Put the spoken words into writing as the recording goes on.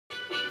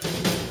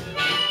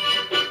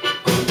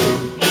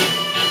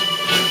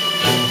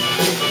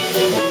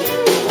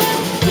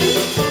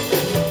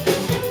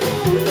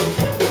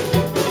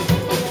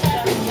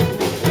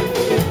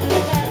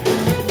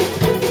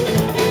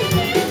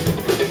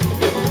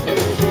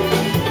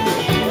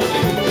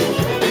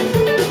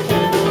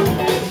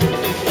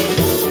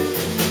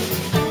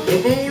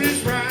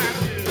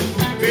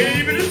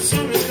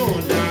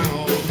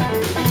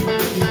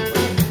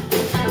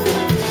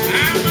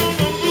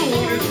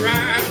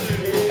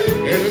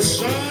and the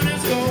sun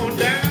is going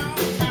down.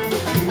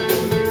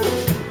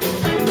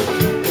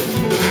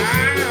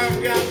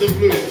 I've got the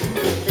blues,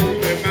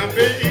 and my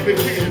baby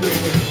can't be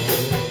found.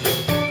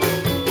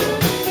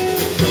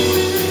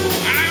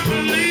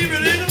 I'm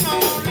leaving in the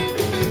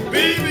morning,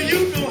 baby, you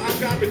know I've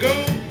got to go.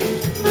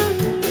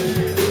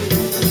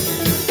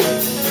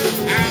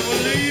 I'm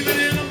leaving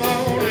in the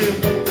morning,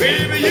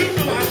 baby, you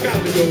know I've got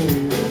to go.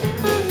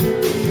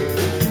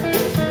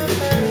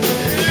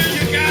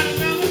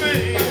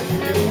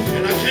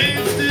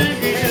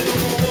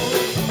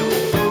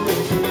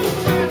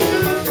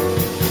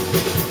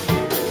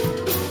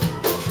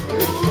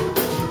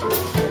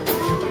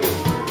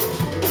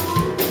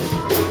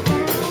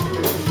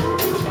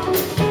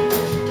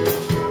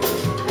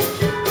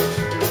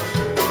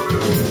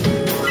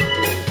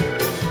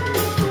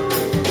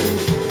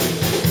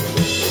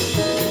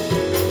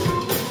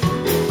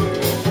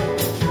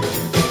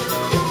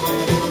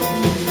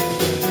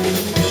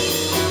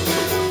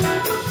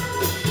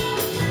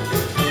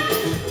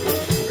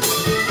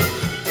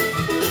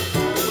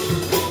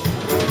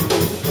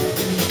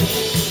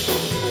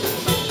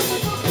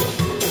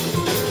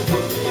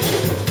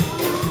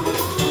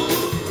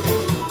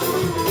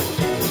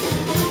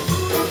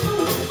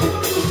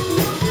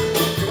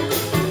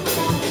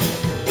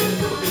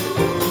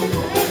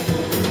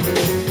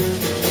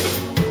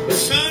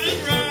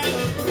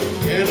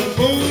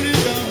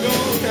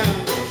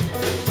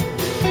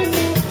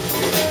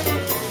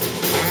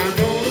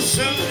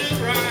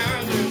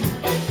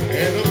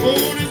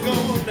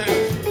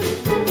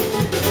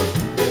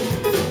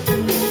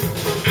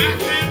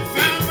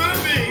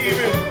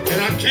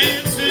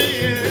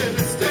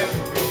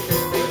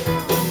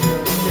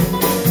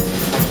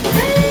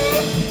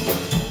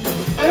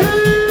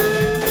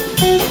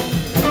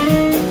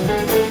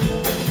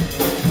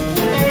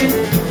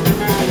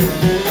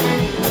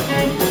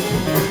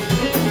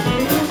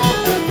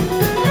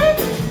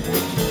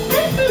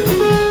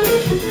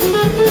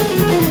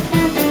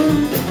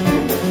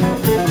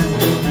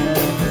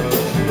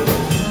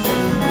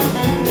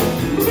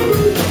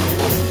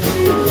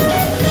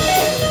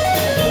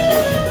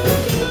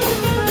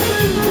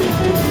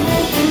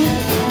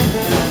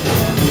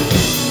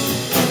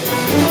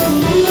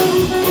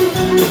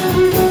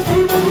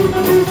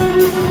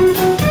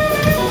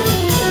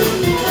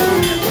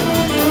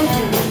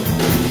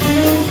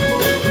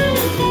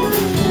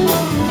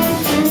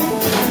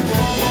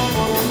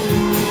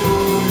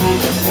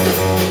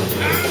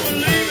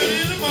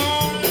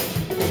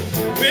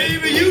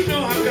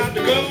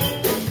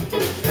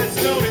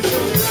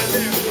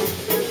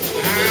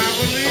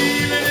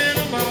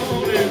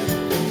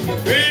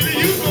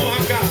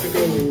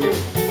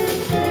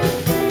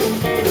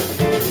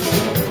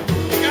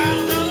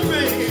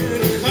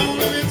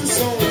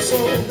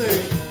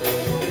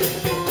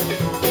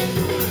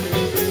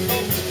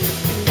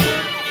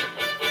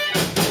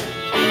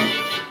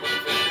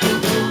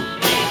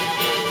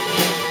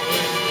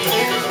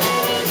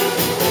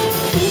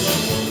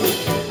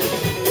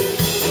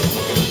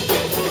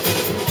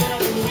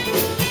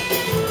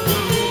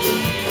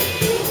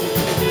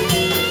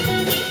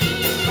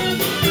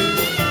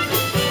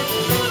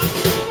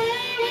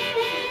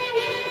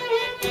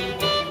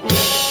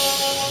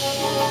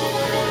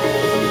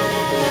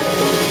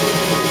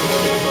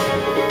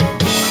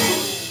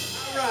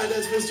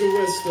 Mr.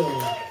 Weston.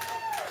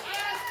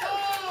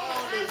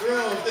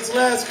 It's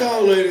last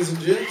call, ladies and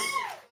gents.